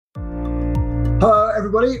Hello,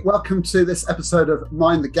 everybody. Welcome to this episode of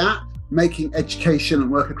Mind the Gap, making education and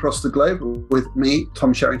work across the globe with me,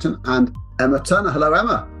 Tom Sherrington, and Emma Turner. Hello,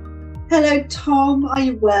 Emma. Hello, Tom. Are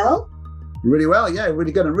you well? Really well, yeah,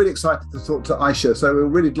 really good. I'm really excited to talk to Aisha. So we're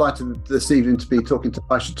really delighted this evening to be talking to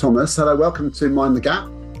Aisha Thomas. Hello, welcome to Mind the Gap.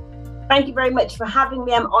 Thank you very much for having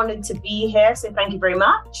me. I'm honoured to be here, so thank you very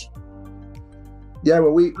much. Yeah,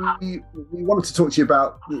 well, we wanted to talk to you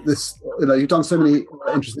about this. You know, you've done so many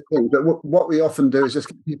interesting things, but what we often do is just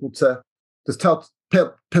get people to just tell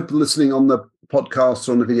people listening on the podcast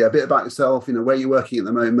or on the video a bit about yourself, you know, where you're working at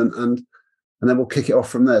the moment, and then we'll kick it off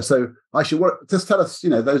from there. So, Aisha, just tell us,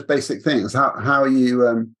 you know, those basic things. How are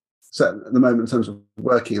you set at the moment in terms of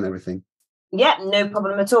working and everything? Yeah, no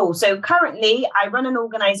problem at all. So currently, I run an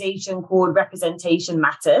organisation called Representation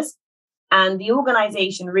Matters. And the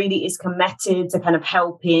organisation really is committed to kind of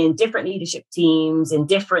helping different leadership teams in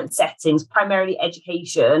different settings, primarily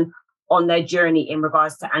education, on their journey in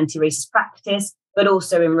regards to anti-racist practice, but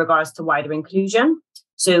also in regards to wider inclusion.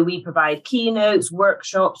 So we provide keynotes,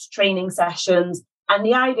 workshops, training sessions. And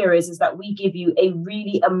the idea is that we give you a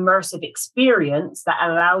really immersive experience that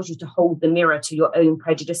allows you to hold the mirror to your own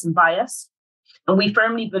prejudice and bias. And we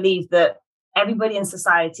firmly believe that everybody in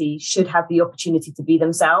society should have the opportunity to be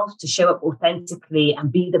themselves, to show up authentically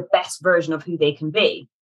and be the best version of who they can be.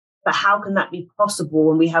 But how can that be possible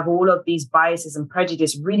when we have all of these biases and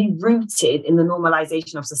prejudice really rooted in the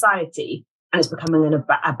normalization of society? And it's becoming a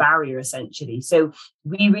barrier, essentially. So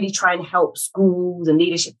we really try and help schools and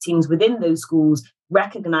leadership teams within those schools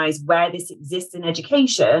recognize where this exists in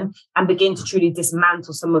education and begin to truly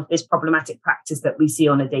dismantle some of this problematic practice that we see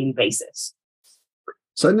on a daily basis.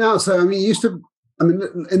 So I mean, you used to,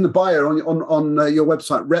 in the bio on your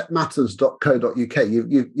website, repmatters.co.uk,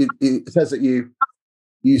 it says that you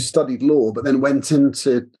studied law, but then went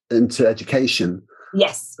into education.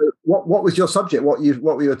 Yes. So what was your subject? What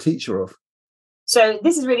were you a teacher of? So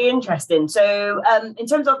this is really interesting. So in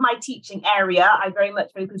terms of my teaching area, I very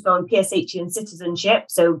much focused on PSHE and citizenship.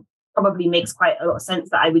 So probably makes quite a lot of sense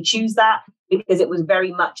that I would choose that, because it was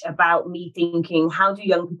very much about me thinking, how do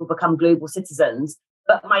young people become global citizens?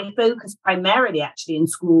 But my focus primarily actually in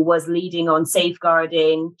school was leading on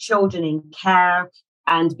safeguarding children in care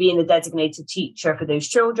and being a designated teacher for those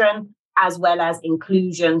children, as well as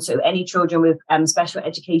inclusion. So any children with special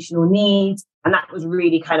educational needs. And that was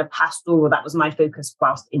really kind of pastoral. That was my focus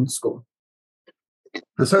whilst in school.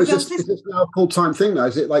 And so is this now a full-time thing now?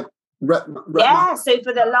 Is it like Yeah, so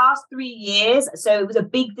for the last 3 years, so it was a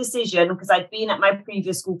big decision because I'd been at my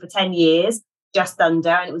previous school for 10 years. Just under,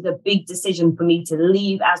 and it was a big decision for me to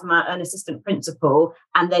leave as an assistant principal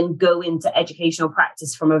and then go into educational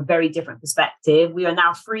practice from a very different perspective. We are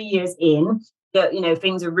now 3 years in, you know,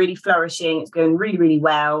 things are really flourishing. It's going really, really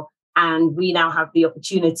well. And we now have the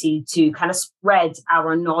opportunity to kind of spread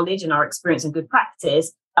our knowledge and our experience and good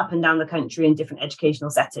practice up and down the country in different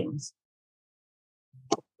educational settings.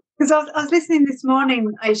 Because I was listening this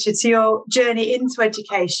morning, Aisha, to your journey into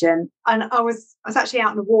education, and I was actually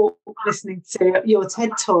out on a walk listening to your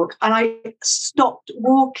TED talk, and I stopped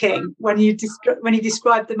walking when you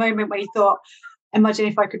described the moment where you thought, "Imagine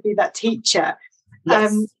if I could be that teacher."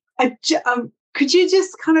 Yes. Could you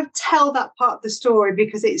just kind of tell that part of the story,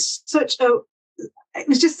 because it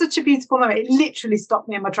was just such a beautiful moment. It literally stopped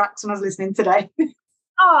me in my tracks when I was listening today.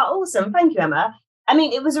 Oh, awesome! Thank you, Emma. I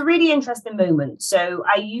mean, it was a really interesting moment. So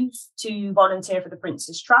I used to volunteer for the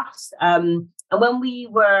Prince's Trust. And when we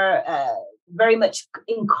were very much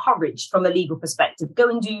encouraged from a legal perspective, go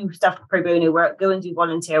and do stuff pro bono work, go and do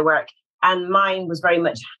volunteer work. And mine was very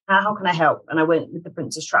much, how can I help? And I went with the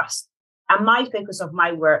Prince's Trust. And my focus of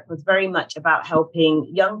my work was very much about helping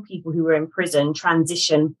young people who were in prison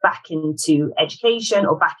transition back into education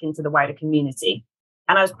or back into the wider community.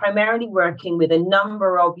 And I was primarily working with a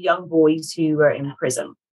number of young boys who were in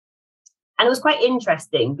prison. And it was quite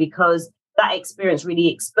interesting because that experience really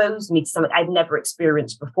exposed me to something I'd never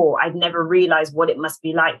experienced before. I'd never realized what it must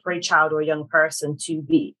be like for a child or a young person to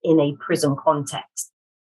be in a prison context.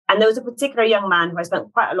 And there was a particular young man who I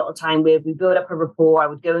spent quite a lot of time with. We built up a rapport. I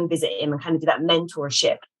would go and visit him and kind of do that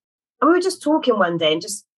mentorship. And we were just talking one day, and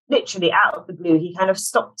just literally out of the blue, he kind of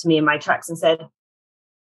stopped me in my tracks and said,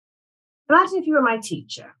 "Imagine if you were my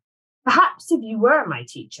teacher. Perhaps if you were my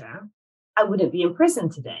teacher, I wouldn't be in prison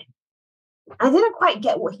today." I didn't quite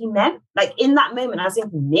get what he meant. Like in that moment, I was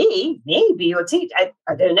thinking, maybe your teacher.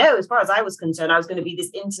 I don't know. As far as I was concerned, I was going to be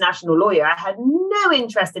this international lawyer. I had no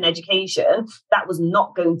interest in education. That was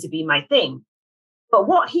not going to be my thing. But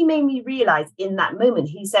what he made me realize in that moment,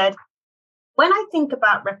 he said, when I think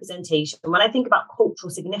about representation, when I think about cultural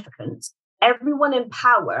significance, everyone in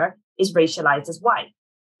power is racialized as white.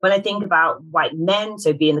 When I think about white men,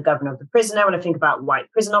 so being the governor of the prisoner, when I think about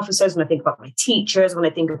white prison officers, when I think about my teachers, when I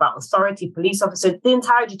think about authority, police officers, the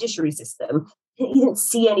entire judiciary system, he didn't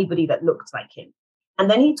see anybody that looked like him. And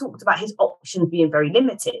then he talked about his options being very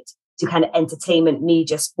limited to kind of entertainment,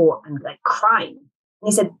 media, sport, and like crime. And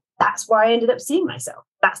he said, that's where I ended up seeing myself.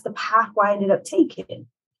 That's the path where I ended up taking.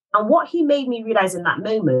 And what he made me realize in that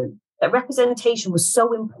moment, that representation was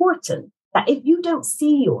so important that if you don't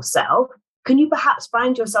see yourself, can you perhaps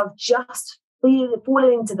find yourself just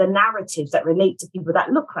falling into the narratives that relate to people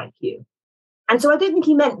that look like you? And so I don't think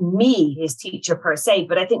he meant me, his teacher per se,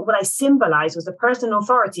 but I think what I symbolized was a person in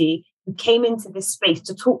authority who came into this space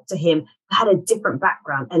to talk to him, who had a different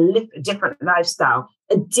background, a different lifestyle,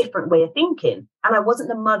 a different way of thinking. And I wasn't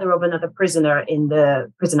the mother of another prisoner in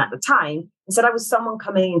the prison at the time. Instead, I was someone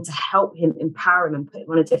coming in to help him, empower him, and put him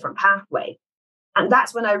on a different pathway. And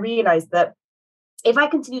that's when I realized that if I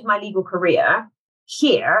continued my legal career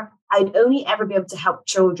here, I'd only ever be able to help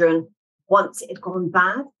children once it had gone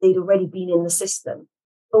bad. They'd already been in the system.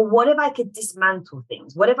 But what if I could dismantle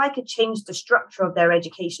things? What if I could change the structure of their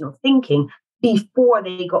educational thinking before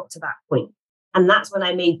they got to that point? And that's when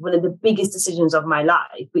I made one of the biggest decisions of my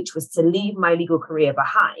life, which was to leave my legal career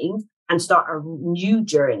behind and start a new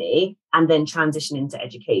journey and then transition into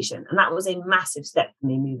education. And that was a massive step for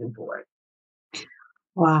me moving forward.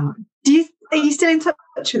 Wow. Are you still in touch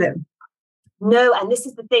with him? No, and this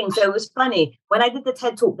is the thing. So it was funny. When I did the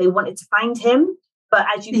TED Talk, they wanted to find him. But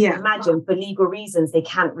as you can imagine, for legal reasons, they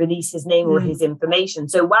can't release his name or his information.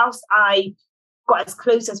 So whilst I got as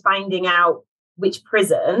close as finding out which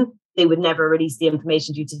prison, they would never release the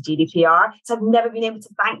information due to GDPR. So I've never been able to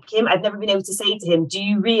thank him. I've never been able to say to him, do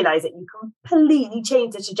you realize that you completely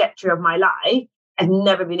changed the trajectory of my life? I've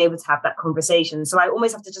never been able to have that conversation. So I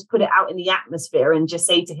almost have to just put it out in the atmosphere and just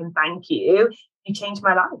say to him, thank you. You changed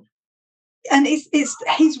my life. And it's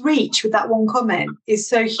his reach with that one comment is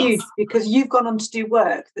so huge because you've gone on to do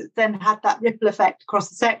work that then had that ripple effect across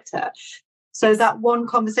the sector. So that one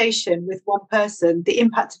conversation with one person, the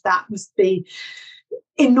impact of that must be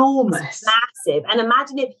enormous. Massive. And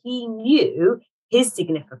imagine if he knew his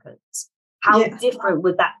significance. How different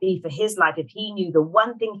would that be for his life if he knew the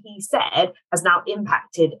one thing he said has now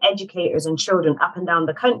impacted educators and children up and down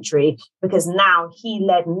the country, because now he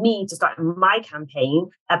led me to start my campaign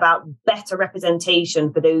about better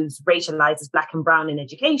representation for those racialized as Black and brown in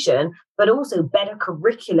education, but also better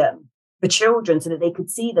curriculum for children so that they could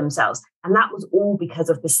see themselves. And that was all because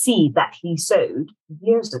of the seed that he sowed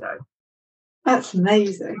years ago. That's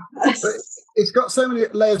amazing. It's got so many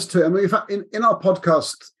layers to it. I mean, we've had, in our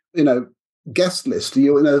podcast, guest list,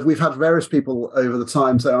 we've had various people over the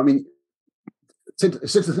time. So, I mean,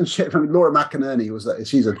 citizenship. I mean, Laura McInerney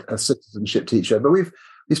she's a citizenship teacher, but we've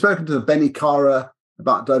spoken to Benny Cara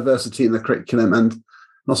about diversity in the curriculum, and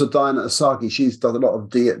also Diana Asagi. She's done a lot of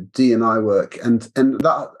D&I work, and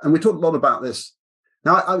we talked a lot about this.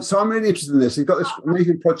 Now, so I'm really interested in this. You've got this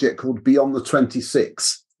amazing project called Beyond the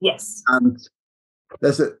 26. Yes, and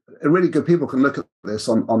there's a really good, people can look at this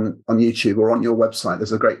on YouTube or on your website.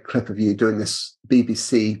 There's a great clip of you doing this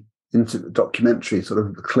BBC documentary sort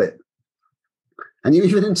of clip. And you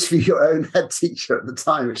even interview your own head teacher at the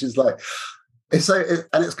time, which is like, it's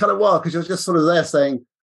kind of wild because you're just sort of there saying,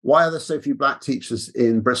 why are there so few Black teachers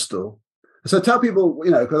in Bristol? So tell people,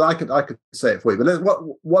 because I could say it for you, but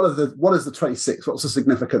what is the 26? What's the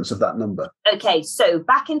significance of that number? Okay, so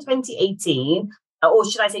back in 2018, or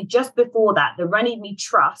should I say just before that, the Runnymede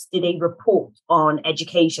Trust did a report on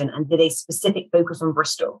education and did a specific focus on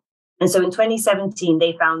Bristol. And so in 2017,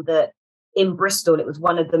 they found that in Bristol, it was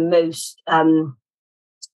one of the most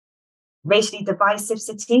racially divisive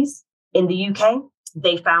cities in the UK.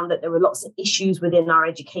 They found that there were lots of issues within our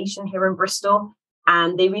education here in Bristol.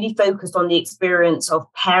 And they really focused on the experience of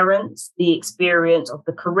parents, the experience of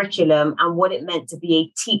the curriculum, and what it meant to be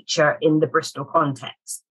a teacher in the Bristol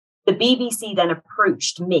context. The BBC then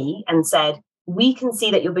approached me and said, we can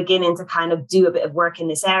see that you're beginning to kind of do a bit of work in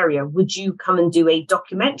this area. Would you come and do a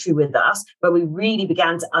documentary with us where we really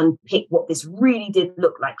began to unpick what this really did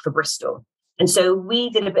look like for Bristol? And so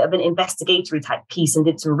we did a bit of an investigatory type piece and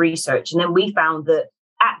did some research. And then we found that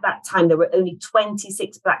at that time, there were only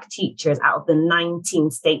 26 Black teachers out of the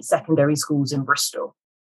 19 state secondary schools in Bristol.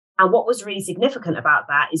 And what was really significant about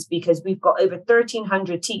that is because we've got over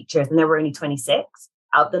 1,300 teachers and there were only 26.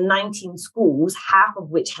 Out of the 19 schools, half of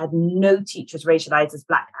which had no teachers racialized as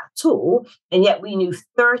Black at all. And yet we knew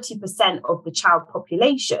 30% of the child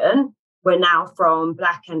population were now from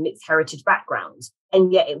Black and mixed heritage backgrounds.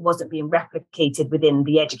 And yet it wasn't being replicated within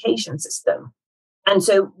the education system. And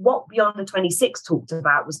so what Beyond the 26 talked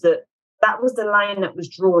about was that was the line that was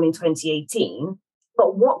drawn in 2018.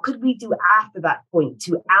 But what could we do after that point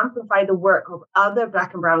to amplify the work of other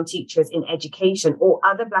Black and brown teachers in education or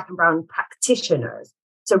other Black and brown practitioners?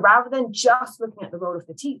 So rather than just looking at the role of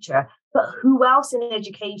the teacher, but who else in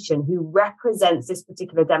education who represents this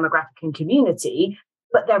particular demographic and community,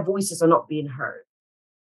 but their voices are not being heard?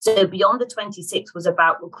 So Beyond the 26 was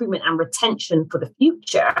about recruitment and retention for the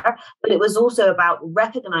future, but it was also about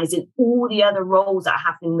recognizing all the other roles that are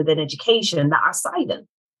happening within education that are silent.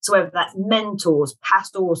 So whether that's mentors,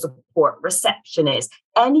 pastoral support, receptionists,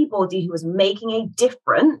 anybody who was making a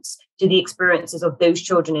difference to the experiences of those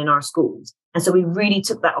children in our schools. And so we really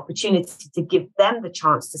took that opportunity to give them the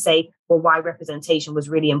chance to say, well, why representation was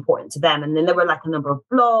really important to them. And then there were like a number of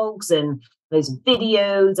blogs and loads of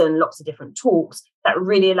videos and lots of different talks that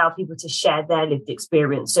really allowed people to share their lived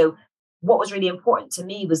experience. So what was really important to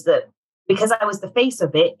me was that because I was the face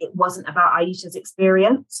of it, it wasn't about Aisha's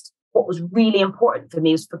experience. What was really important for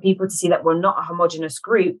me was for people to see that we're not a homogenous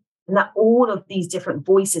group and that all of these different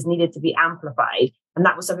voices needed to be amplified. And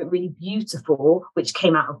that was something really beautiful, which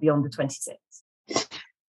came out of Beyond the 26.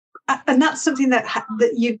 And that's something that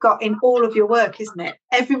you've got in all of your work, isn't it?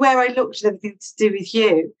 Everywhere I looked at everything to do with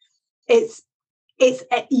you, it's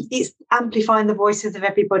amplifying the voices of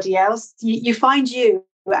everybody else. You find you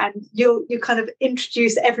and you kind of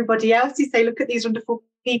introduce everybody else. You say, look at these wonderful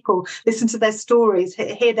people, listen to their stories,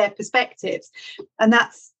 hear their perspectives. And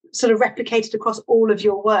that's sort of replicated across all of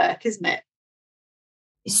your work, isn't it?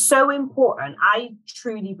 It's so important. I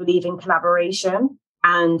truly believe in collaboration.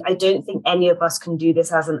 And I don't think any of us can do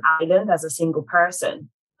this as an island, as a single person.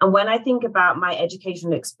 And when I think about my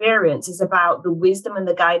educational experience, it's about the wisdom and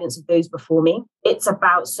the guidance of those before me. It's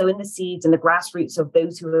about sowing the seeds and the grassroots of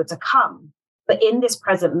those who are to come. But in this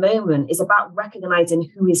present moment, it's about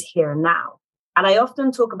recognizing who is here now. And I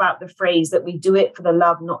often talk about the phrase that we do it for the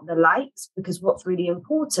love, not the likes, because what's really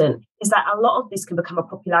important is that a lot of this can become a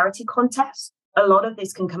popularity contest. A lot of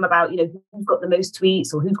this can come about, who's got the most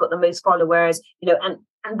tweets or who's got the most followers,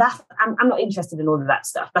 and that I'm not interested in all of that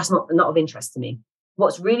stuff. That's not of interest to me.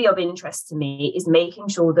 What's really of interest to me is making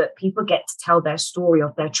sure that people get to tell their story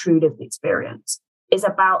of their true lived experience. It's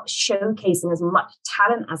about showcasing as much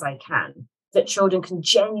talent as I can, that children can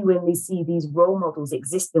genuinely see these role models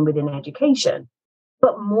existing within education.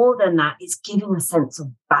 But more than that, it's giving a sense of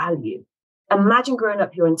value. Imagine growing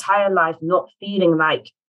up your entire life not feeling like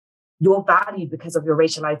you're valued because of your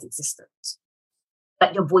racialized existence,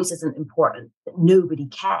 that your voice isn't important, that nobody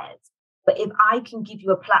cares. But if I can give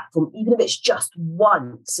you a platform, even if it's just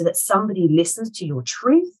one, so that somebody listens to your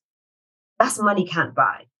truth, that's money can't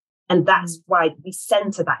buy. And that's why we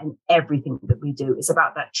center that in everything that we do. It's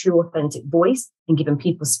about that true, authentic voice and giving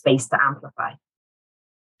people space to amplify.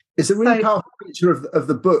 It's a really powerful feature of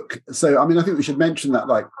the book. So, I mean, I think we should mention that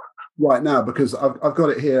right now, because I've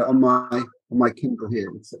got it here on my Kindle here.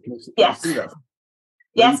 Can you see that?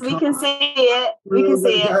 Yes, we can see it. We can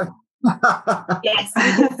see it. Yes, we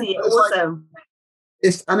can see it. Awesome.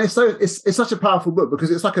 It's such a powerful book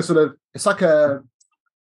because it's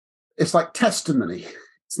like testimony.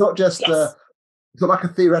 It's not just it's not like a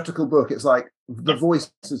theoretical book. It's like the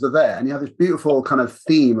voices are there, and you have this beautiful kind of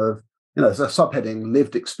theme of, there's a subheading,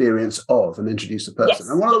 lived experience of, and introduce a person. Yes.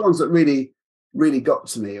 And one of the ones that really, really got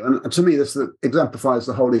to me, and to me this exemplifies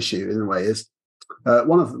the whole issue in a way, is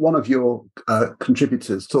one of your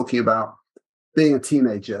contributors talking about being a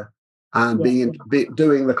teenager and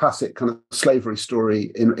doing the classic kind of slavery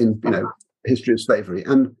story in history of slavery,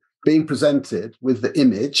 and being presented with the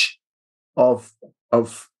image of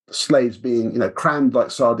slaves being crammed like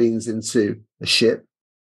sardines into a ship,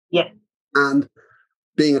 and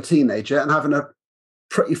being a teenager and having a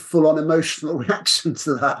pretty full-on emotional reaction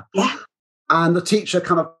to that, and the teacher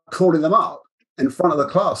kind of calling them up in front of the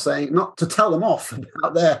class, saying not to tell them off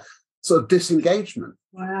about their sort of disengagement.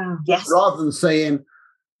 Wow. Yes. Rather than saying,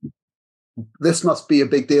 this must be a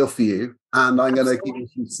big deal for you, and I'm going to give you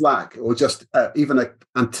some slack, or just even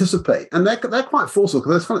anticipate. And they're quite forceful,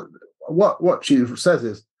 because what she says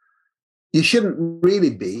is, you shouldn't really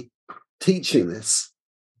be teaching this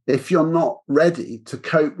if you're not ready to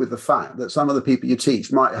cope with the fact that some of the people you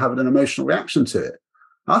teach might have an emotional reaction to it.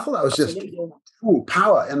 I thought that was just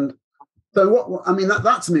power. And so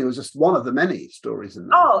that to me was just one of the many stories in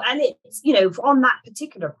there. Oh, and it's, on that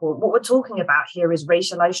particular point, what we're talking about here is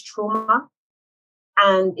racialized trauma.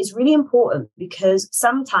 And it's really important because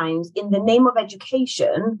sometimes in the name of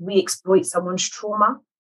education, we exploit someone's trauma.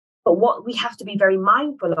 But what we have to be very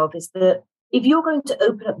mindful of is that if you're going to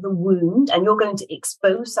open up the wound and you're going to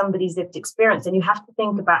expose somebody's lived experience, then you have to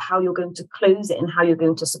think about how you're going to close it and how you're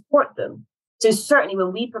going to support them. So certainly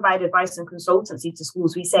when we provide advice and consultancy to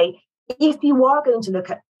schools, we say, if you are going to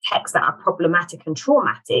look at texts that are problematic and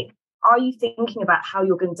traumatic, are you thinking about how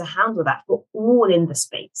you're going to handle that for all in the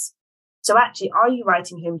space? So actually, are you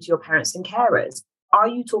writing home to your parents and carers? Are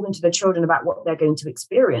you talking to the children about what they're going to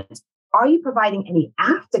experience? Are you providing any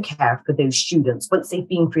aftercare for those students once they've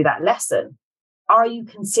been through that lesson? Are you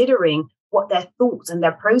considering what their thoughts and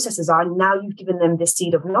their processes are now you've given them this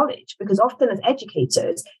seed of knowledge? Because often as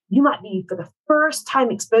educators, you might be for the first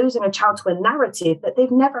time exposing a child to a narrative that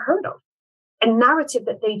they've never heard of, a narrative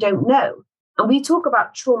that they don't know. And we talk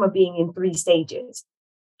about trauma being in 3 stages.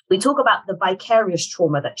 We talk about the vicarious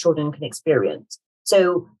trauma that children can experience.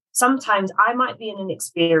 So sometimes I might be in an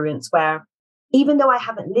experience where even though I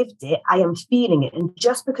haven't lived it, I am feeling it. And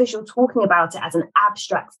just because you're talking about it as an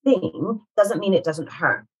abstract thing doesn't mean it doesn't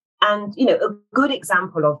hurt. And, a good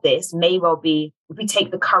example of this may well be, if we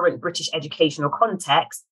take the current British educational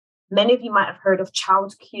context, many of you might have heard of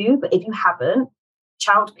Child Q, but if you haven't,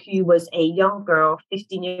 Child Q was a young girl,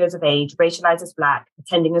 15 years of age, racialized as Black,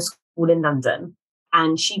 attending a school in London.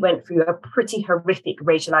 And she went through a pretty horrific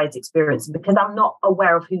racialized experience. And because I'm not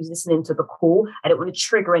aware of who's listening to the call, I don't want to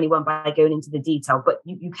trigger anyone by going into the detail, but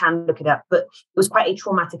you can look it up. But it was quite a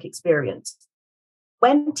traumatic experience.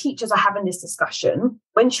 When teachers are having this discussion,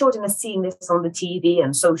 when children are seeing this on the TV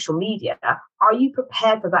and social media, are you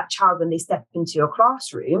prepared for that child when they step into your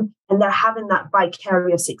classroom and they're having that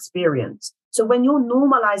vicarious experience? So when you're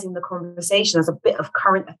normalizing the conversation as a bit of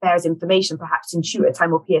current affairs information, perhaps in tutor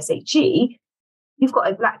time or PSHE, you've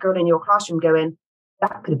got a Black girl in your classroom going,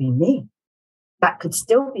 that could have been me. That could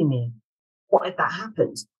still be me. What if that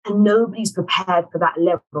happens? And nobody's prepared for that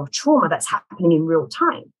level of trauma that's happening in real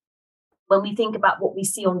time. When we think about what we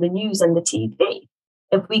see on the news and the TV,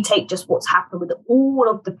 if we take just what's happened with all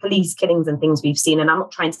of the police killings and things we've seen, and I'm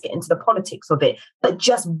not trying to get into the politics of it, but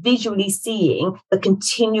just visually seeing the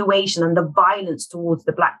continuation and the violence towards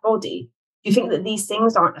the Black body, do you think that these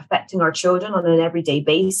things aren't affecting our children on an everyday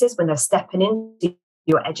basis when they're stepping into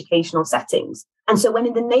your educational settings? And so when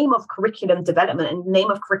in the name of curriculum development and in the name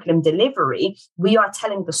of curriculum delivery, we are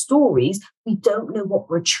telling the stories, we don't know what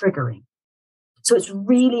we're triggering. So it's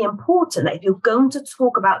really important that if you're going to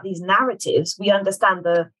talk about these narratives, we understand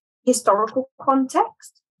the historical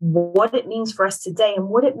context, what it means for us today and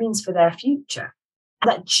what it means for their future. And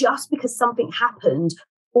that just because something happened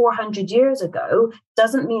 400 years ago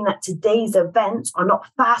doesn't mean that today's events are not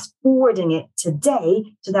fast forwarding it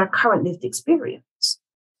today to their current lived experience.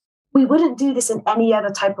 We wouldn't do this in any other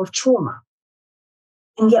type of trauma.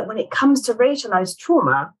 And yet when it comes to racialized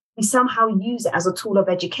trauma, we somehow use it as a tool of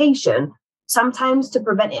education, sometimes to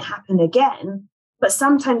prevent it happening again, but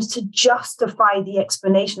sometimes to justify the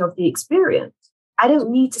explanation of the experience. I don't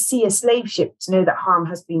need to see a slave ship to know that harm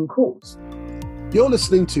has been caused. You're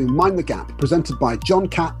listening to Mind the Gap, presented by John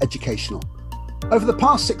Catt Educational. Over the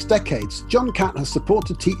past 6 decades, John Catt has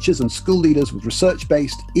supported teachers and school leaders with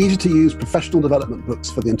research-based, easy-to-use professional development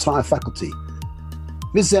books for the entire faculty.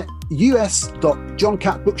 Visit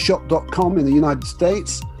us.johncattbookshop.com in the United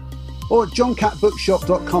States or at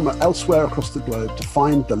johncattbookshop.com or elsewhere across the globe to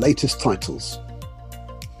find the latest titles.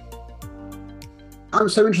 I'm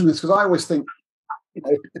so interested in this because I always think,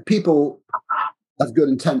 people have good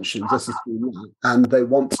intentions, this is and they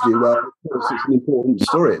want to do well. Of course, it's an important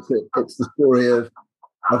story. It's the story of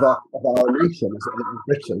our nation as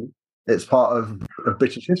Britain. It's part of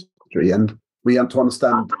British history, and we have to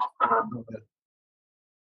understand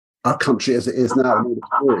our country as it is now and all the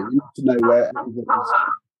story. We need to know where everyone's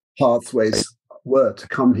pathways were to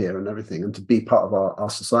come here and everything, and to be part of our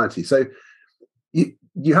society. So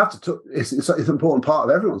you have to. It's an important part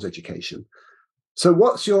of everyone's education. So,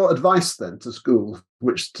 what's your advice then to schools,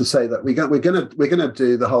 which to say that we're going to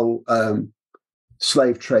do the whole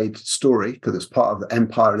slave trade story because it's part of the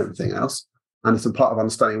empire and everything else, and it's a part of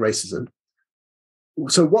understanding racism.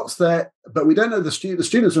 So, what's there? But we don't know the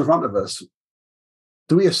students in front of us.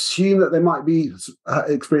 Do we assume that they might be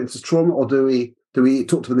experiencing trauma, or do we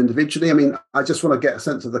talk to them individually? I mean, I just want to get a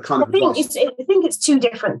sense of the kind of advice. I think it's 2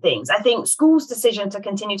 different things. I think schools' decision to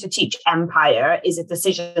continue to teach empire is a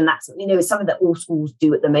decision that's, is something that all schools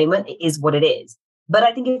do at the moment. It is what it is. But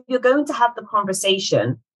I think if you're going to have the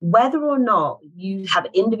conversation, whether or not you have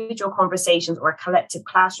individual conversations or a collective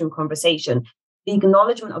classroom conversation, the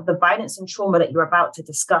acknowledgement of the violence and trauma that you're about to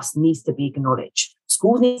discuss needs to be acknowledged.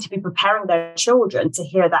 Schools need to be preparing their children to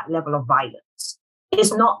hear that level of violence.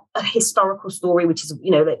 It's not a historical story, which is,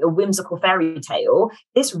 like a whimsical fairy tale.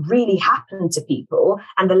 This really happened to people,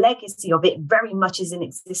 and the legacy of it very much is in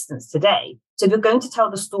existence today. So if you're going to tell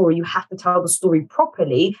the story, you have to tell the story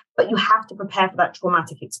properly, but you have to prepare for that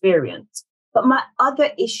traumatic experience. But my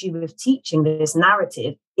other issue with teaching this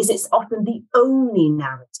narrative is it's often the only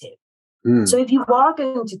narrative. So if you are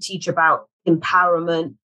going to teach about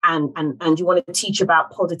empowerment and you want to teach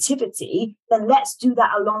about positivity, then let's do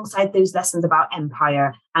that alongside those lessons about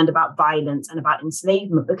empire and about violence and about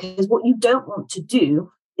enslavement, because what you don't want to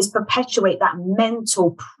do is perpetuate that mental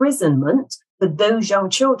imprisonment for those young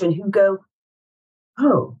children who go,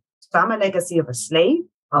 oh, so I'm a legacy of a slave.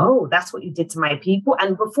 Oh, that's what you did to my people.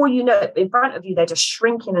 And before you know it, in front of you, they're just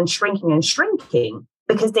shrinking and shrinking and shrinking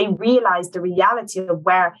because they realize the reality of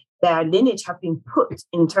where their lineage have been put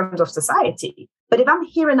in terms of society. But if I'm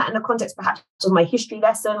hearing that in the context perhaps of my history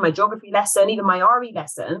lesson, my geography lesson, even my RE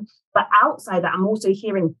lesson, but outside that, I'm also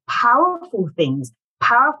hearing powerful things,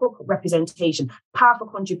 powerful representation, powerful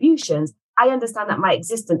contributions, I understand that my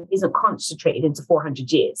existence isn't concentrated into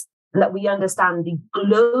 400 years, and that we understand the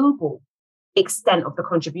global extent of the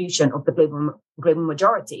contribution of the global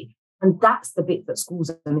majority. And that's the bit that schools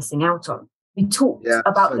are missing out on. We talk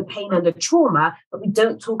about the pain and the trauma, but we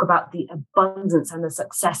don't talk about the abundance and the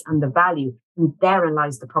success and the value. And therein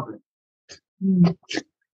lies the problem.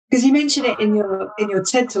 Because you mentioned it in your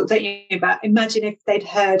TED talk, don't you, about imagine if they'd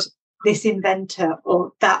heard this inventor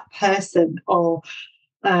or that person or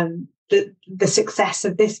the success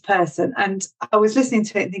of this person. And I was listening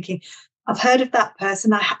to it and thinking, I've heard of that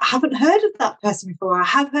person. I haven't heard of that person before. I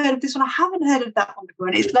have heard of this one. I haven't heard of that one before.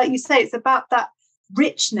 And it's like you say, it's about that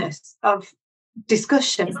richness of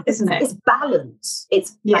discussion, isn't it? It's balance.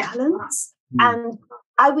 It's balance. And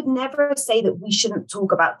I would never say that we shouldn't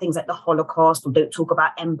talk about things like the Holocaust or don't talk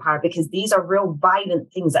about empire, because these are real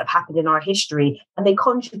violent things that have happened in our history and they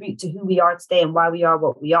contribute to who we are today and why we are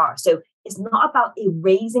what we are. So it's not about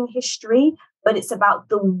erasing history, but it's about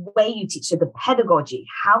the way you teach. So the pedagogy,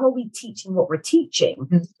 how are we teaching what we're teaching?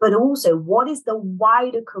 But also what is the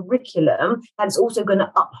wider curriculum that's also going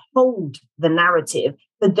to uphold the narrative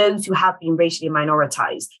for those who have been racially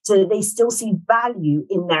minoritized, so that they still see value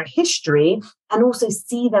in their history and also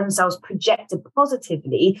see themselves projected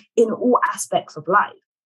positively in all aspects of life.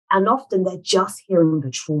 And often they're just hearing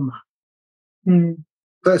the trauma.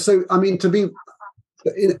 So, I mean,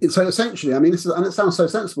 so essentially, I mean, this is, and it sounds so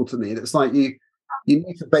sensible to me. And it's like you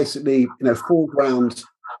need to basically, foreground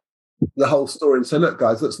the whole story and say, look,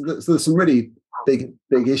 guys, there's some really big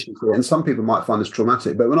issues here, and some people might find this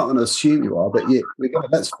traumatic, but we're not going to assume you are. But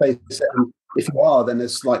let's face it. And if you are, then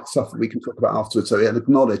there's like stuff that we can talk about afterwards. So an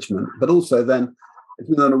acknowledgement, but also then it's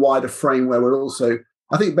within a wider frame where we're also.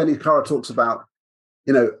 I think Benny Carr talks about,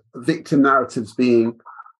 victim narratives being,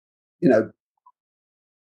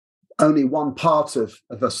 only one part of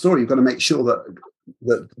a story. You've got to make sure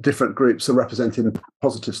that different groups are representing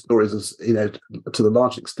positive stories, as to the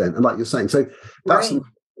large extent. And like you're saying, so that's some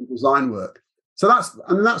design work. So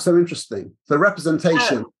that's so interesting. So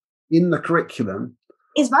representation in the curriculum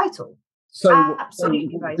is vital. So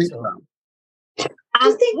absolutely vital.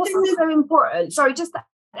 And what's also important, sorry, just that,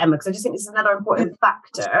 Emma, because I just think this is another important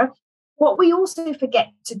factor. What we also forget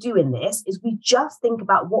to do in this is we just think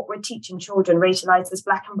about what we're teaching children racialized as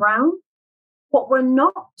Black and brown. What we're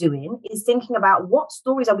not doing is thinking about what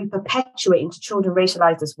stories are we perpetuating to children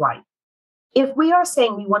racialized as white. If we are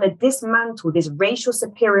saying we want to dismantle this racial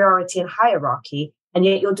superiority and hierarchy, and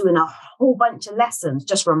yet you're doing a whole bunch of lessons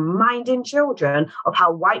just reminding children of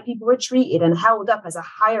how white people were treated and held up as a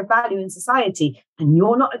higher value in society, and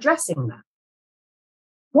you're not addressing that,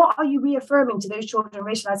 what are you reaffirming to those children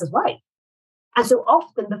racialized as white? And so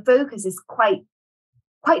often the focus is quite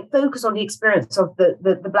focused on the experience of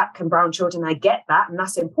the Black and brown children. I get that, and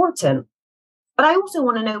that's important. But I also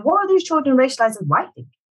want to know, what are those children racialized as white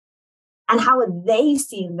thinking? And how are they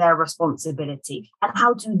seeing their responsibility? And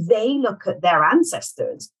how do they look at their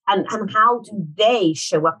ancestors? And how do they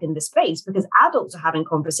show up in the space? Because adults are having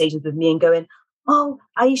conversations with me and going, oh,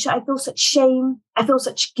 Aisha, I feel such shame. I feel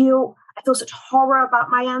such guilt. I feel such horror about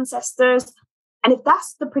my ancestors. And if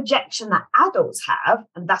that's the projection that adults have,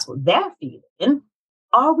 and that's what they're feeling,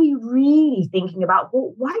 are we really thinking about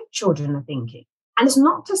what white children are thinking? And it's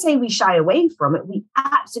not to say we shy away from it. We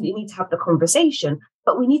absolutely need to have the conversation,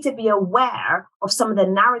 but we need to be aware of some of the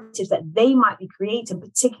narratives that they might be creating,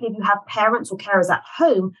 particularly if you have parents or carers at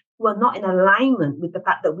home who are not in alignment with the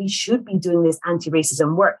fact that we should be doing this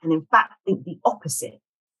anti-racism work, and in fact think the opposite.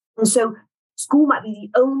 And so school might be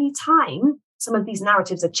the only time some of these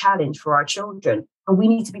narratives are challenged for our children, and we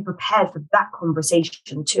need to be prepared for that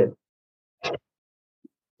conversation too.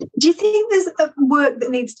 Do you think there's a work that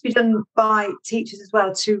needs to be done by teachers as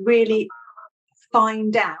well to really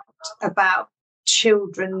find out about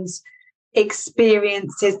children's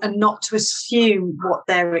experiences and not to assume what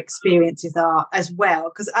their experiences are as well?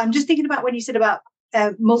 Because I'm just thinking about when you said about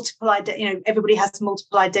multiple, everybody has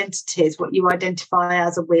multiple identities, what you identify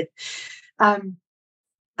as or with. And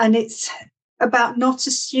And it's about not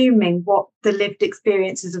assuming what the lived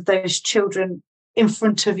experiences of those children in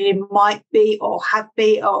front of you might be or have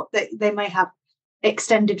been, or they may have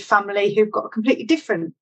extended family who've got a completely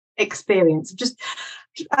different experience. Just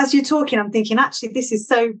as you're talking, I'm thinking, actually, this is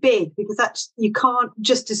so big, because actually you can't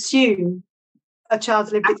just assume a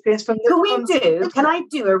child's lived experience from the... Can I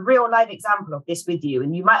do a real live example of this with you?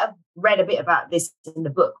 And you might have read a bit about this in the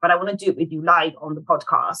book, but I want to do it with you live on the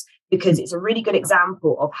podcast, because it's a really good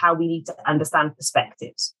example of how we need to understand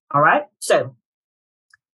perspectives. All right. So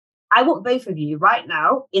I want both of you right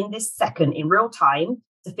now, in this second, in real time,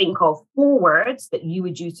 to think of 4 words that you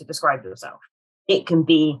would use to describe yourself. It can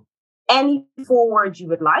be any 4 words you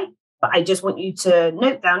would like, but I just want you to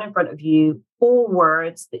note down in front of you 4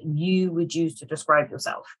 words that you would use to describe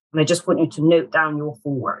yourself. And I just want you to note down your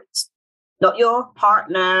 4 words. Not your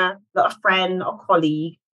partner, not a friend or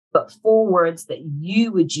colleague, but 4 words that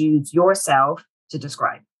you would use yourself to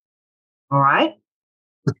describe. All right?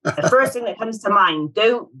 The first thing that comes to mind,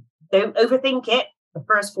 don't overthink it. The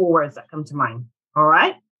first 4 words that come to mind. All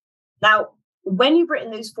right? Now, when you've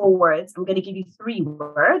written those 4 words, I'm going to give you 3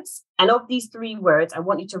 words. And of these 3 words, I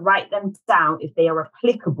want you to write them down if they are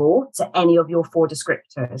applicable to any of your 4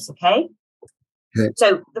 descriptors. Okay?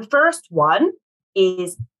 So the first one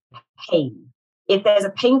is pain. If there's a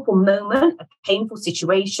painful moment, a painful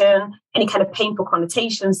situation, any kind of painful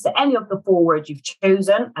connotations to any of the 4 words you've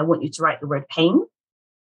chosen, I want you to write the word pain.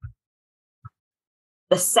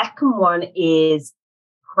 The second one is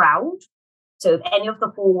proud. So if any of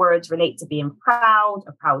the 4 words relate to being proud,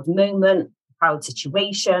 a proud moment, a proud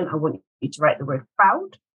situation, I want you to write the word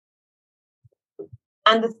proud.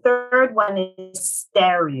 And the third one is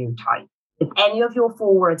stereotype. If any of your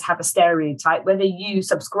 4 words have a stereotype, whether you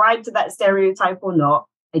subscribe to that stereotype or not,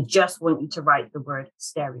 I just want you to write the word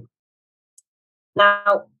stereotype.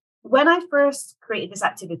 Now, when I first created this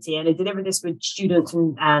activity, and I deliver this with students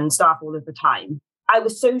and staff all of the time, I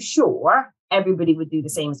was so sure everybody would do the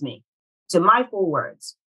same as me. So my 4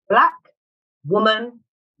 words: Black, woman,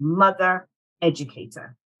 mother,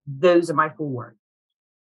 educator. Those are my 4 words.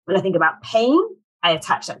 When I think about pain, I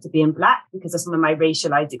attach that to being Black because of some of my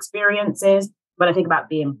racialized experiences. When I think about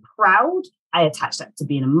being proud, I attach that to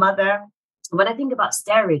being a mother. When I think about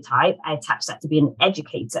stereotype, I attach that to being an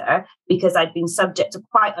educator because I've been subject to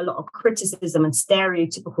quite a lot of criticism and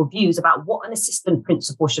stereotypical views about what an assistant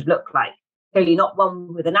principal should look like. Clearly not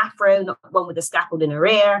one with an afro, not one with a scaffold in her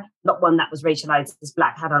ear, not one that was racialized as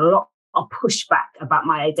Black, had a lot of pushback about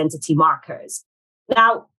my identity markers.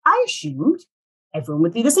 Now, I assumed everyone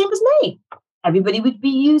would do the same as me. Everybody would be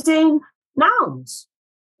using nouns.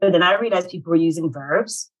 But then I realized people were using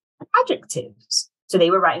verbs and adjectives. So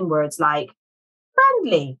they were writing words like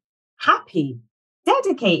friendly, happy,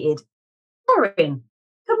 dedicated, caring,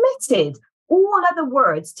 committed, all other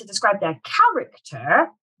words to describe their character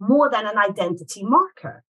more than an identity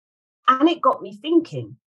marker. And it got me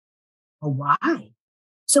thinking, well, why?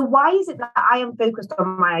 So why is it that I am focused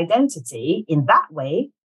on my identity in that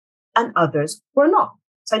way and others were not?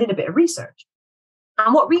 So I did a bit of research.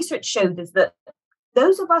 And what research showed is that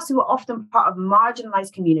those of us who are often part of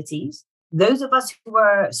marginalized communities, those of us who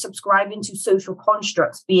are subscribing to social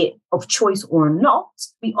constructs, be it of choice or not,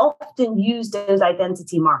 we often use those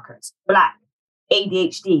identity markers: Black,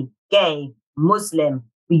 ADHD, gay, Muslim.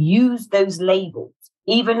 We use those labels.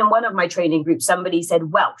 Even in one of my training groups, somebody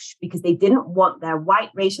said Welsh because they didn't want their white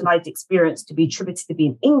racialized experience to be attributed to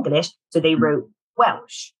being English, so they wrote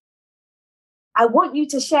Welsh. I want you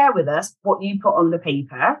to share with us what you put on the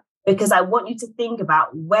paper, because I want you to think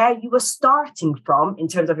about where you were starting from in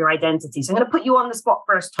terms of your identity. So I'm going to put you on the spot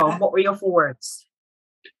first, Tom. What were your 4 words?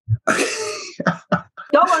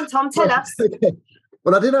 Go on, Tom, tell us. Okay.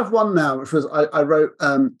 Well, I did have one now, which was I wrote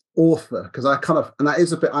author, because I kind of, and that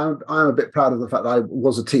is a bit, I'm a bit proud of the fact that I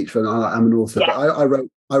was a teacher and I'm an author, yeah. But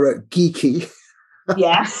I wrote geeky.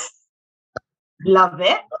 Yeah. Love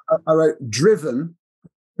it. I wrote driven.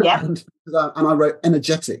 Yeah. And I wrote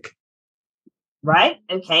energetic. Right.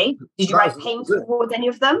 Okay. Did you write pain towards any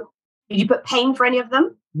of them? Did you put pain for any of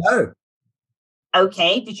them? No.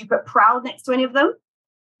 Okay. Did you put proud next to any of them?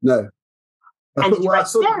 No. And did you write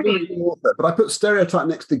stereotype? But I put stereotype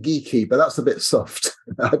next to geeky, but that's a bit soft.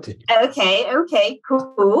 I did. Okay.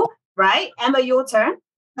 Cool. Right. Emma, your turn.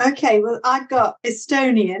 Okay. Well, I've got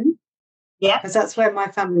Estonian. Yeah. Because that's where my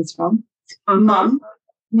family's from.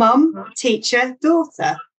 Mum, teacher,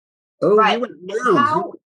 daughter. Oh, right. You went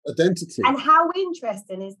down. Identity. And how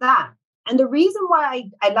interesting is that? And the reason why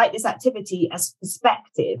I like this activity as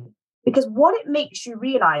perspective, because what it makes you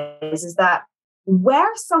realize is that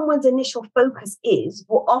where someone's initial focus is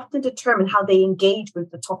will often determine how they engage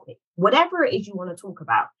with the topic. Whatever it is you want to talk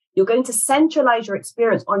about, you're going to centralize your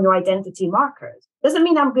experience on your identity markers. Doesn't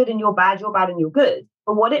mean I'm good and you're bad and you're good.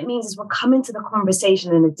 But what it means is we're coming to the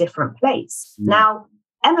conversation in a different place. Now,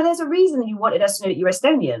 Emma, there's a reason you wanted us to know that you're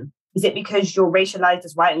Estonian. Is it because you're racialized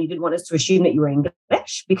as white and you didn't want us to assume that you were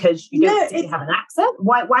English because you don't particularly have an accent?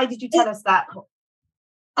 Why did you tell us that?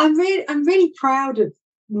 I'm really proud of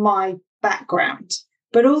my background,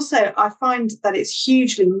 but also I find that it's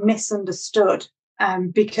hugely misunderstood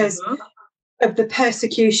because of the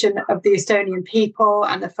persecution of the Estonian people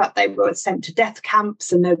and the fact they were sent to death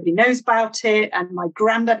camps and nobody knows about it. And my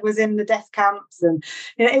granddad was in the death camps, and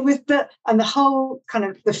it was the whole kind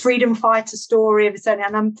of the freedom fighter story of Estonia.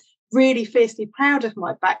 And I'm really fiercely proud of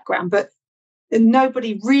my background, but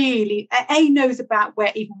nobody really knows about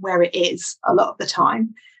where it is a lot of the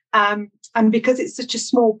time. And because it's such a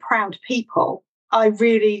small, proud people, I've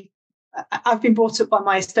been brought up by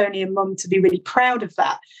my Estonian mum to be really proud of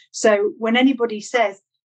that. So when anybody says,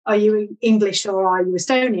 are you English or are you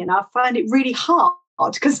Estonian? I find it really hard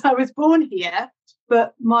because I was born here,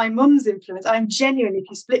 but my mum's influence, I'm genuinely, if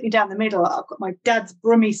you split me down the middle, I've got my dad's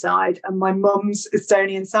Brummie side and my mum's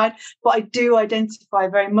Estonian side, but I do identify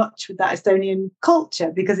very much with that Estonian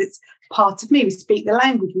culture because it's part of me. We speak the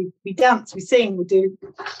language, we dance, we sing, we do.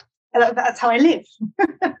 That's how I live.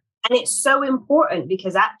 And it's so important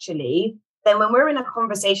because actually, then when we're in a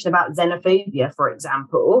conversation about xenophobia, for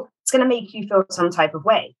example, it's going to make you feel some type of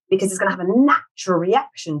way because it's going to have a natural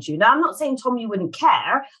reaction to you. Now, I'm not saying, Tom, you wouldn't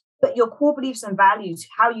care, but your core beliefs and values,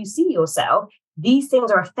 how you see yourself, these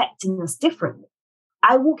things are affecting us differently.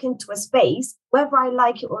 I walk into a space, whether I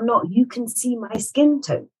like it or not, you can see my skin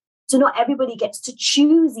tone. So not everybody gets to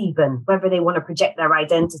choose even whether they want to project their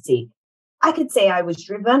identity. I could say I was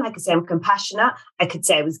driven. I could say I'm compassionate. I could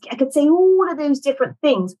say all of those different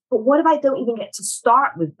things. But what if I don't even get to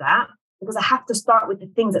start with that? Because I have to start with the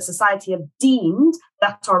things that society have deemed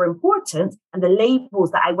that are important and the labels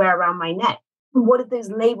that I wear around my neck. And what if those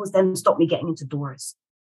labels then stop me getting into doors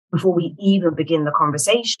before we even begin the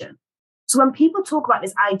conversation? So when people talk about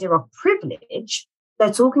this idea of privilege,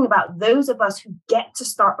 they're talking about those of us who get to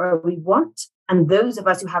start where we want and those of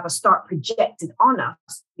us who have a start projected on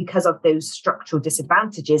us because of those structural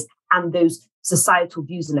disadvantages and those societal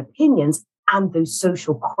views and opinions and those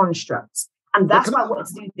social constructs. And that's why I wanted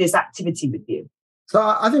to do this activity with you. So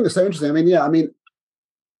I think it's so interesting.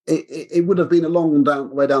 It would have been a long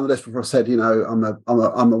way down the list before I said, I'm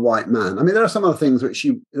a white man. I mean, there are some other things which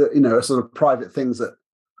are sort of private things that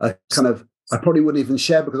I probably wouldn't even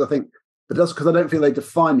share because I think, but that's because I don't feel they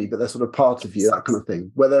define me, but they're sort of part of you, that kind of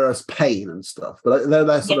thing, where there is pain and stuff, but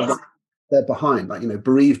they're sort of, they're behind, like,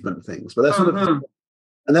 bereavement things, but they're sort of,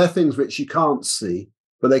 and they're things which you can't see,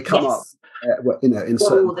 but they come up, in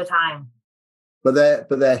certain, all the time. But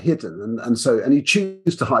they're hidden, and you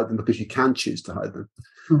choose to hide them because you can choose to hide them.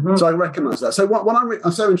 So I recognise that. So what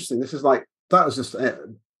I'm so interesting. This is like that was just,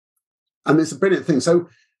 it's a brilliant thing. So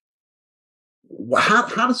how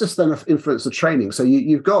does this then influence the training? So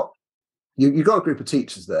you've got a group of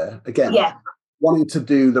teachers there again, wanting to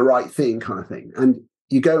do the right thing, kind of thing, and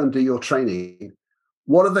you go and do your training.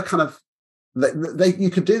 What are the kind of you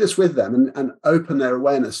could do this with them and open their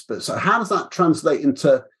awareness, but so how does that translate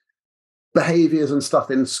into behaviors and stuff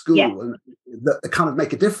in school and that kind of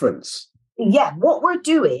make a difference? Yeah, what we're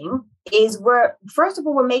doing is we're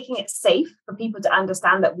making it safe for people to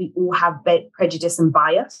understand that we all have prejudice and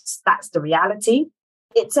bias. That's the reality.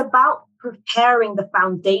 It's about preparing the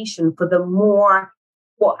foundation for the more,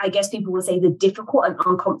 what I guess people will say, the difficult and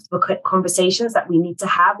uncomfortable conversations that we need to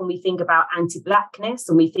have when we think about anti-Blackness,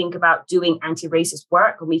 and we think about doing anti-racist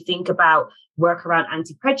work, and we think about work around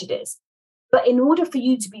anti-prejudice. But in order for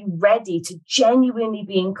you to be ready to genuinely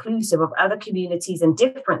be inclusive of other communities and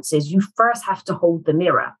differences, you first have to hold the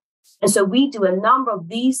mirror. And so we do a number of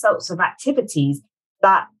these sorts of activities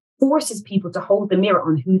that forces people to hold the mirror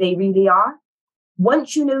on who they really are.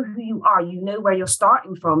 Once you know who you are, you know where you're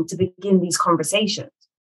starting from to begin these conversations.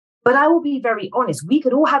 But I will be very honest, we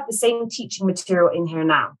could all have the same teaching material in here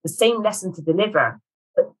now, the same lesson to deliver.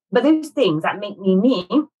 But those things that make me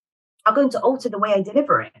are going to alter the way I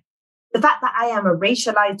deliver it. The fact that I am a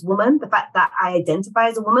racialized woman, the fact that I identify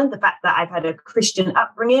as a woman, the fact that I've had a Christian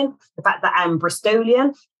upbringing, the fact that I'm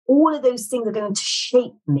Bristolian, all of those things are going to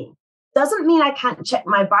shape me. Doesn't mean I can't check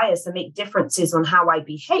my bias and make differences on how I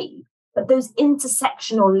behave, but those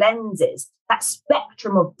intersectional lenses, that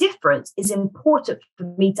spectrum of difference is important for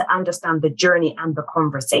me to understand the journey and the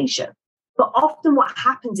conversation. But often what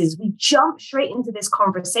happens is we jump straight into this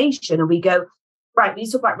conversation and we go, right, we need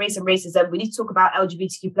to talk about race and racism. We need to talk about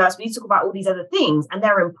LGBTQ plus. We need to talk about all these other things, and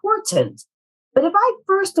they're important. But if I,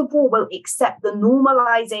 first of all, will accept the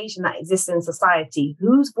normalization that exists in society,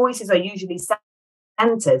 whose voices are usually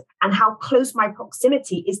centered, and how close my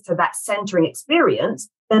proximity is to that centering experience,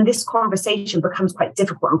 then this conversation becomes quite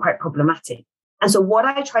difficult and quite problematic. And so what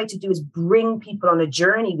I try to do is bring people on a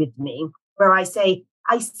journey with me where I say,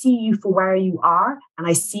 I see you for where you are, and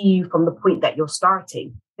I see you from the point that you're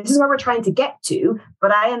starting. This is where we're trying to get to,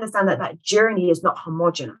 but I understand that that journey is not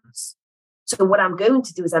homogenous. So what I'm going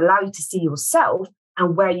to do is allow you to see yourself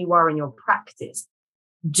and where you are in your practice.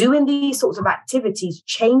 Doing these sorts of activities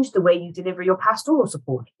change the way you deliver your pastoral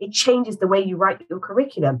support. It changes the way you write your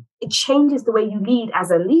curriculum. It changes the way you lead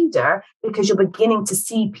as a leader, because you're beginning to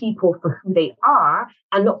see people for who they are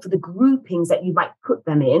and not for the groupings that you might put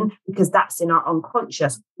them in, because that's in our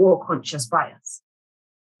unconscious or conscious bias.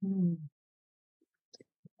 Wow.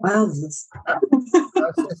 It's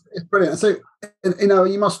brilliant. So,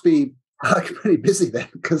 you must be pretty busy then,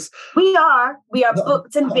 because we are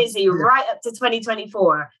booked and busy right up to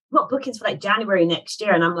 2024. We've got bookings for like January next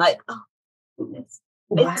year, and I'm like, oh goodness,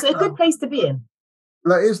 it's a good place to be in.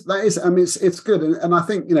 That is. I mean, it's good, and I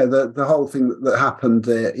think the whole thing that happened,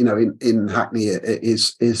 in Hackney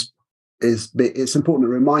is it's important,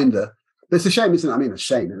 a reminder. It's a shame, isn't it? I mean, a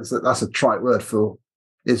shame. That's a trite word for.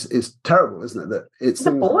 Is terrible, isn't it? That it's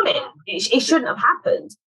appalling. It shouldn't have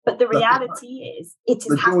happened. But the reality is, it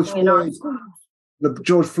is happening in our schools. The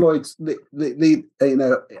George Floyd's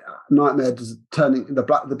nightmare, turning the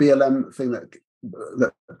BLM thing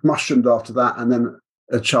that mushroomed after that, and then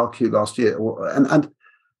a child queue last year,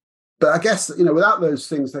 but I guess without those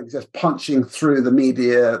things, like just punching through the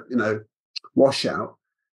media, washout,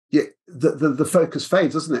 the focus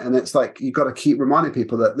fades, doesn't it? And it's like you've got to keep reminding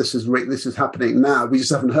people that this is happening now. We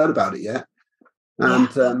just haven't heard about it yet,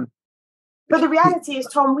 and. But the reality is,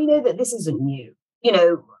 Tom, we know that this isn't new.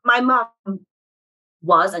 My mum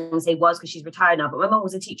was, I'm going to say was because she's retired now, but my mum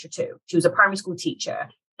was a teacher too. She was a primary school teacher.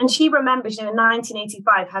 And she remembers, in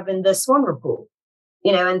 1985, having the Swan Report,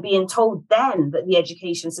 and being told then that the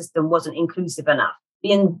education system wasn't inclusive enough,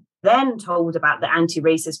 being then told about the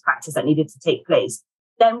anti-racist practice that needed to take place.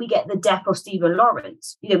 Then we get the death of Stephen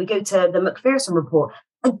Lawrence. We go to the Macpherson Report.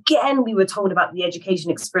 Again, we were told about the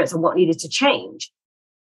education experience and what needed to change.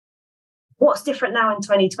 What's different now in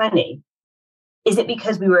 2020? Is it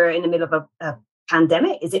because we were in the middle of a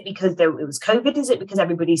pandemic? Is it because it was COVID? Is it because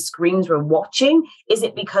everybody's screens were watching? Is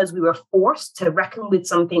it because we were forced to reckon with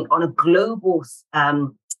something on a global sphere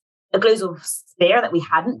that we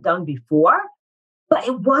hadn't done before? But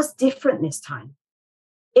it was different this time.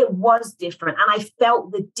 It was different. And I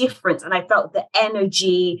felt the difference, and I felt the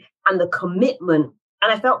energy and the commitment.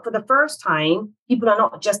 And I felt for the first time, people are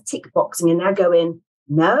not just tick boxing and they're going,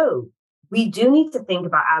 no. We do need to think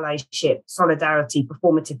about allyship, solidarity,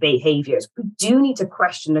 performative behaviors. We do need to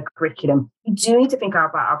question the curriculum. We do need to think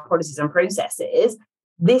about our policies and processes.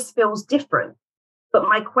 This feels different. But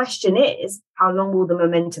my question is, how long will the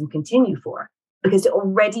momentum continue for? Because it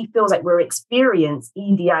already feels like we're experiencing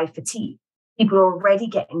EDI fatigue. People are already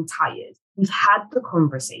getting tired. We've had the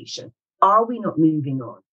conversation. Are we not moving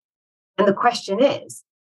on? And the question is,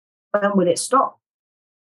 when will it stop?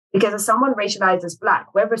 Because as someone racialized as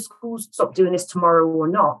Black, whether schools stop doing this tomorrow or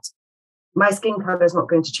not, my skin color is not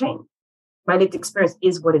going to change. My lived experience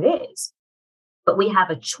is what it is. But we have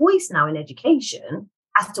a choice now in education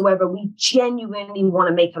as to whether we genuinely want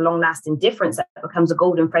to make a long-lasting difference that becomes a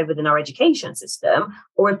golden thread within our education system,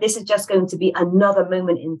 or if this is just going to be another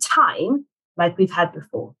moment in time like we've had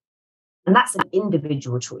before. And that's an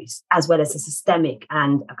individual choice, as well as a systemic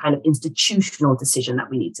and a kind of institutional decision that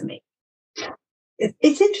we need to make.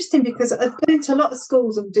 It's interesting because I've been to a lot of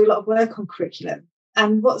schools and do a lot of work on curriculum.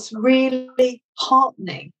 And what's really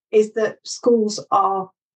heartening is that schools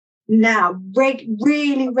are now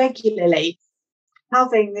really regularly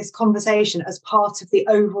having this conversation as part of the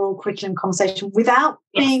overall curriculum conversation without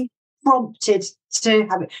being prompted to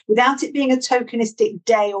have it, without it being a tokenistic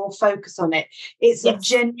day or focus on it. It's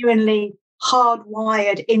genuinely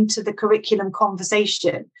hardwired into the curriculum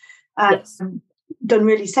conversation. Done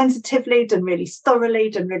really sensitively, done really thoroughly,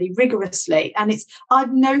 done really rigorously. And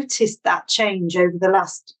I've noticed that change over the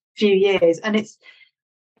last few years. And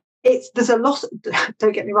there's a lot,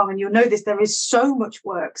 don't get me wrong, and you'll know this, there is so much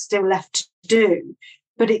work still left to do,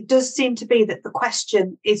 but it does seem to be that the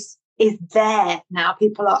question is there now.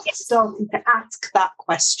 People are starting to ask that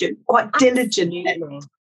question quite diligently.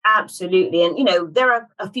 Absolutely. And, there are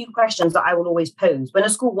a few questions that I will always pose when a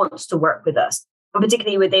school wants to work with us. And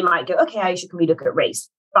particularly where they might go, okay, Aisha, can we look at race?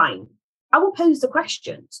 Fine. I will pose the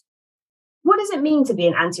questions. What does it mean to be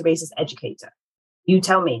an anti-racist educator? You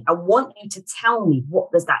tell me. I want you to tell me,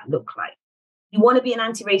 what does that look like? You want to be an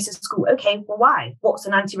anti-racist school? Okay, well, why? What's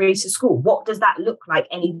an anti-racist school? What does that look like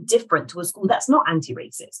any different to a school that's not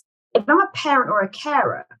anti-racist? If I'm a parent or a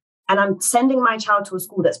carer and I'm sending my child to a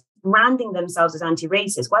school that's branding themselves as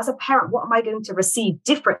anti-racist, well, as a parent, what am I going to receive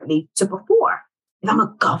differently to before? If I'm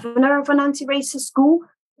a governor of an anti-racist school,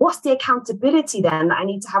 what's the accountability then that I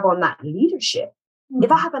need to have on that leadership?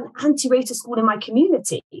 If I have an anti-racist school in my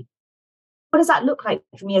community, what does that look like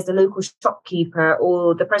for me as the local shopkeeper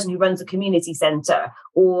or the person who runs a community centre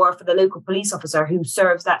or for the local police officer who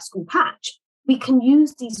serves that school patch? We can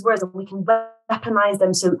use these words and we can weaponize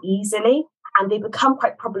them so easily, and they become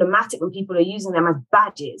quite problematic when people are using them as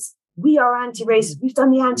badges. We are anti-racist. We've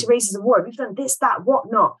done the anti-racist award. We've done this, that,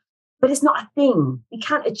 whatnot. But it's not a thing. We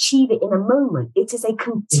can't achieve it in a moment. It is a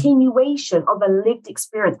continuation of a lived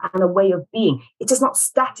experience and a way of being. It is not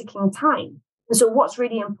static in time. And so what's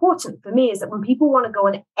really important for me is that when people want to go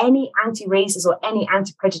on any anti-racist or any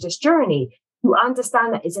anti-prejudice journey, you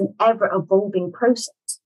understand that it's an ever-evolving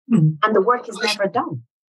process. And the work is never done.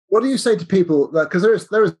 What do you say to people? Because there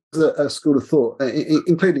is a school of thought,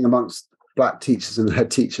 including amongst Black teachers and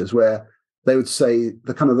head teachers, where they would say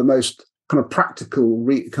the most kind of practical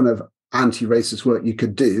kind of anti-racist work you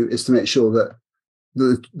could do is to make sure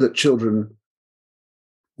that children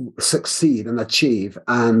succeed and achieve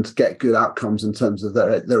and get good outcomes in terms of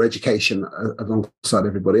their education alongside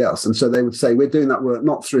everybody else. And so they would say, we're doing that work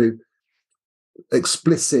not through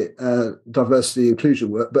explicit diversity inclusion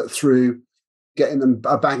work, but through getting them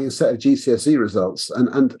a banging set of GCSE results.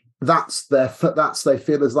 And that's they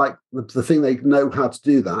feel is like the thing. They know how to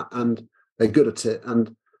do that and they're good at it.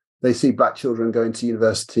 And they see Black children going to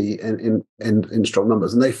university in strong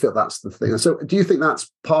numbers, and they feel that's the thing. And so do you think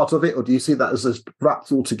that's part of it, or do you see that as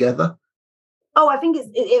wrapped all together? Oh, I think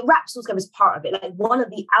it wraps all together as part of it. Like, one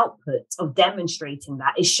of the outputs of demonstrating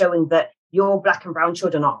that is showing that your Black and brown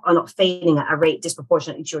children are not failing at a rate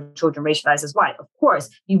disproportionately to your children racialized as white. Of course,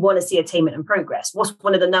 you want to see attainment and progress. What's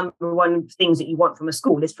one of the number one things that you want from a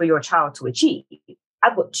school is for your child to achieve.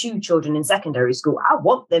 I've got 2 children in secondary school. I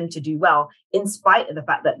want them to do well in spite of the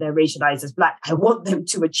fact that they're racialized as Black. I want them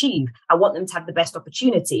to achieve. I want them to have the best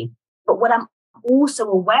opportunity. But what I'm also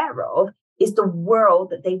aware of is the world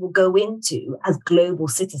that they will go into as global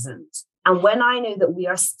citizens. And when I know that we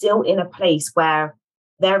are still in a place where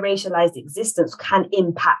their racialized existence can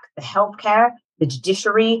impact the healthcare, the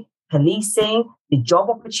judiciary, policing, the job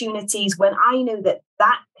opportunities, when I know that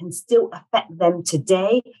that can still affect them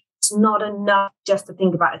today, it's not enough just to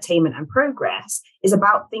think about attainment and progress. It's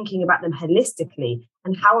about thinking about them holistically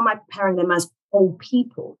and how am I preparing them as whole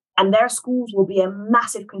people? And their schools will be a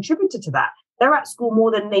massive contributor to that. They're at school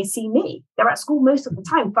more than they see me. They're at school most of the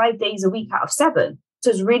time, 5 days a week out of 7.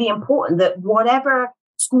 So it's really important that whatever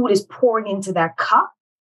school is pouring into their cup,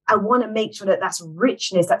 I want to make sure that that's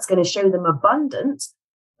richness that's going to show them abundance,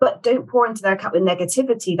 but don't pour into their cup with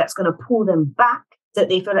negativity that's going to pull them back, that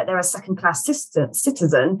they feel like they're a second-class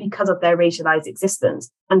citizen because of their racialized existence.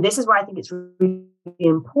 And this is why I think it's really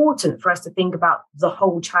important for us to think about the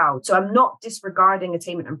whole child. So I'm not disregarding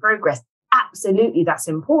attainment and progress. Absolutely, that's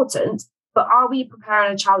important. But are we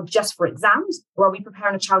preparing a child just for exams, or are we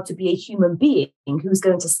preparing a child to be a human being who's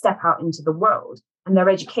going to step out into the world? And their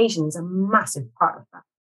education is a massive part of that.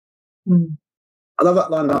 I love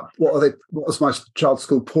that line about what was my child's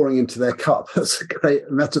school pouring into their cup. That's a great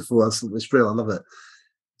metaphor. It's real. I love it.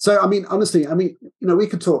 So, I mean, honestly, we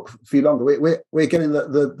could talk for you longer. We're getting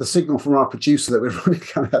the signal from our producer that we're running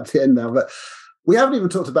kind of at the end now, but we haven't even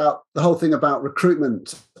talked about the whole thing about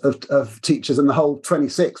recruitment of teachers and the whole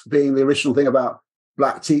 26 being the original thing about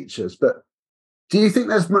Black teachers. But do you think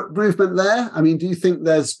there's movement there? I mean, do you think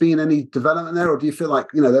there's been any development there, or do you feel like,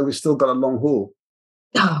 that we've still got a long haul?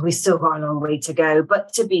 Oh, we've still got a long way to go.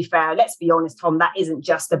 But to be fair, let's be honest, Tom, that isn't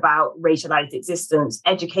just about racialized existence.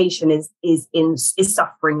 Education is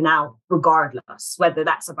suffering now, regardless, whether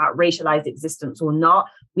that's about racialized existence or not.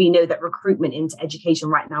 We know that recruitment into education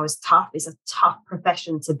right now is tough. It's a tough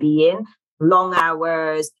profession to be in. Long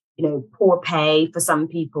hours, poor pay for some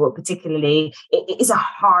people, particularly. It is a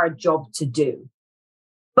hard job to do.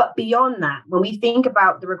 But beyond that, when we think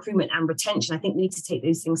about the recruitment and retention, I think we need to take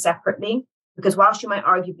those things separately. Because whilst you might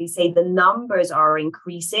arguably say the numbers are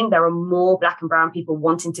increasing, there are more Black and brown people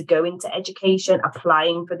wanting to go into education,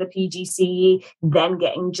 applying for the PGCE, then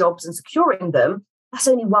getting jobs and securing them. That's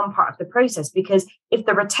only one part of the process, because if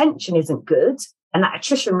the retention isn't good and that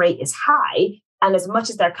attrition rate is high, and as much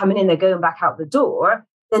as they're coming in, they're going back out the door,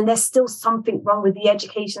 then there's still something wrong with the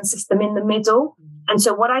education system in the middle. And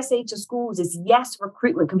so what I say to schools is, yes,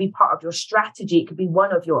 recruitment can be part of your strategy. It could be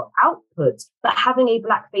one of your outputs, but having a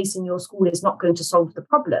Black face in your school is not going to solve the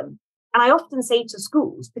problem. And I often say to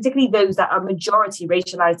schools, particularly those that are majority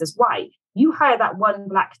racialized as white, you hire that one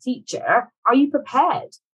Black teacher. Are you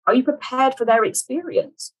prepared? Are you prepared for their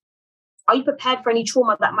experience? Are you prepared for any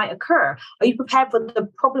trauma that might occur? Are you prepared for the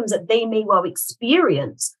problems that they may well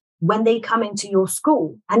experience when they come into your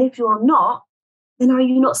school? And if you're not, then are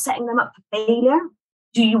you not setting them up for failure?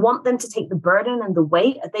 Do you want them to take the burden and the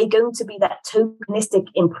weight? Are they going to be that tokenistic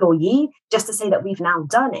employee just to say that we've now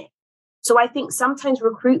done it? So I think sometimes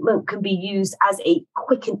recruitment can be used as a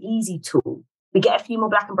quick and easy tool. We get a few more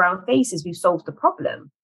Black and brown faces, we've solved the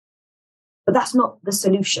problem. But that's not the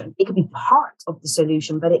solution. It could be part of the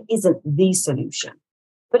solution, but it isn't the solution.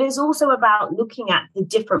 But it's also about looking at the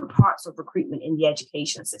different parts of recruitment in the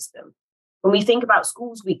education system. When we think about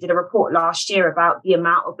Schools Week, did a report last year about the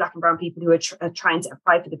amount of Black and brown people who are trying to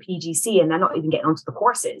apply for the PGC and they're not even getting onto the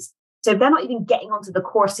courses. So if they're not even getting onto the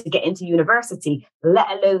course to get into university, let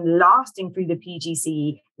alone lasting through the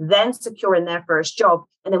PGCE, then securing their first job,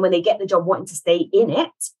 and then when they get the job wanting to stay in it,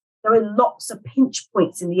 there are lots of pinch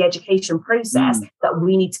points in the education process that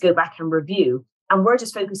we need to go back and review. And we're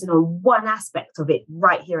just focusing on one aspect of it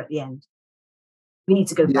right here at the end. We need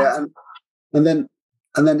to go back. And then,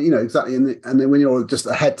 exactly. And then when you're just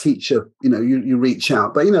a head teacher, you reach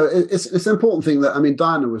out. But, it's an important thing that,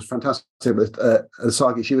 Diana was fantastic with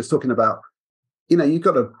Asagi. She was talking about, you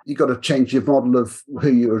got to change your model of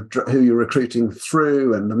who you're recruiting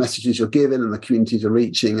through and the messages you're giving and the communities you're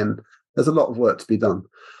reaching. And there's a lot of work to be done.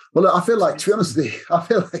 Well, I feel like, to be honest with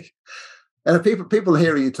you, and people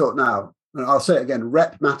hearing you talk now, and I'll say it again,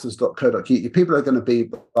 repmatters.co.uk, people are going to be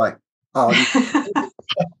like,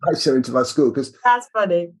 Aisha into my school, because that's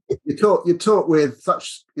funny. You talk with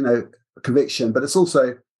such conviction, but it's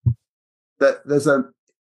also that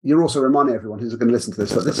you're also reminding everyone who's going to listen to this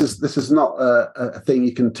that this is not a thing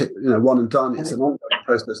you can one and done. It's an ongoing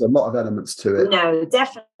process. There's a lot of elements to it. No,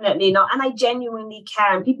 definitely not. And I genuinely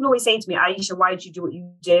care. And people always say to me, Aisha, why do you do what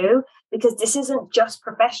you do? Because this isn't just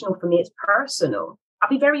professional for me, it's personal. I'll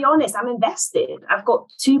be very honest, I'm invested. I've got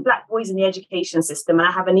 2 Black boys in the education system, and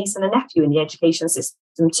I have a niece and a nephew in the education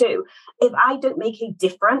system too. If I don't make a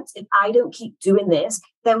difference, if I don't keep doing this,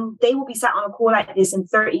 then they will be sat on a call like this in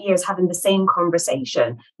 30 years having the same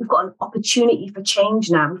conversation. We've got an opportunity for change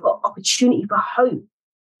now. We've got opportunity for hope.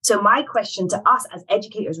 So my question to us as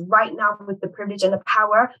educators right now, with the privilege and the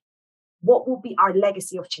power, what will be our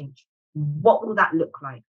legacy of change? What will that look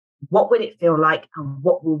like? What would it feel like? And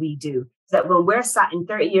what will we do? So that when we're sat in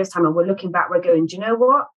 30 years' time and we're looking back, we're going, do you know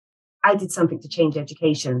what? I did something to change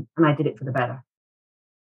education, and I did it for the better.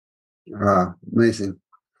 Ah, amazing.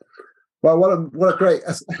 Well, what a great,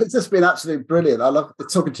 it's just been absolutely brilliant. I love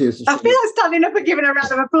talking to you. I feel like standing up and giving a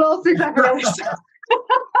round of applause.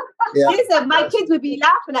 Yeah. Listen, my kids would be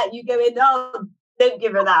laughing at you going, oh, don't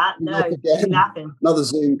give her that. No, she's laughing. Another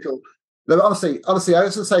Zoom call. No, honestly, I just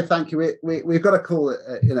want to say thank you. We've got to call it,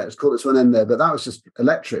 it's called it to an end there, but that was just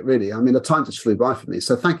electric, really. The time just flew by for me.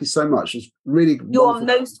 So thank you so much. It's really You're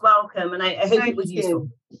wonderful. Most welcome, and I hope it was useful.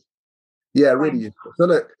 Yeah, really useful. So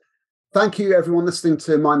look, thank you everyone listening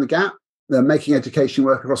to Mind the Gap. They're making education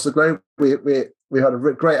work across the globe. We had a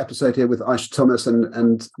great episode here with Aisha Thomas,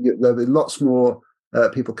 and there'll be lots more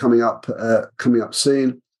people coming up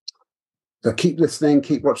soon. So keep listening,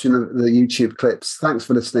 keep watching the YouTube clips. Thanks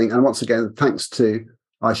for listening. And once again, thanks to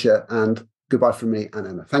Aisha, and goodbye from me and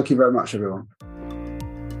Emma. Thank you very much, everyone.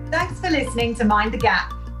 Thanks for listening to Mind the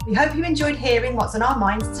Gap. We hope you enjoyed hearing what's on our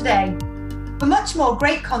minds today. For much more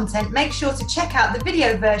great content, make sure to check out the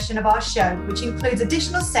video version of our show, which includes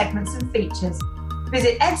additional segments and features.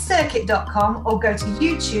 Visit edcircuit.com or go to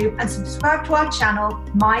YouTube and subscribe to our channel,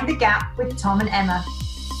 Mind the Gap with Tom and Emma.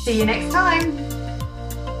 See you next time.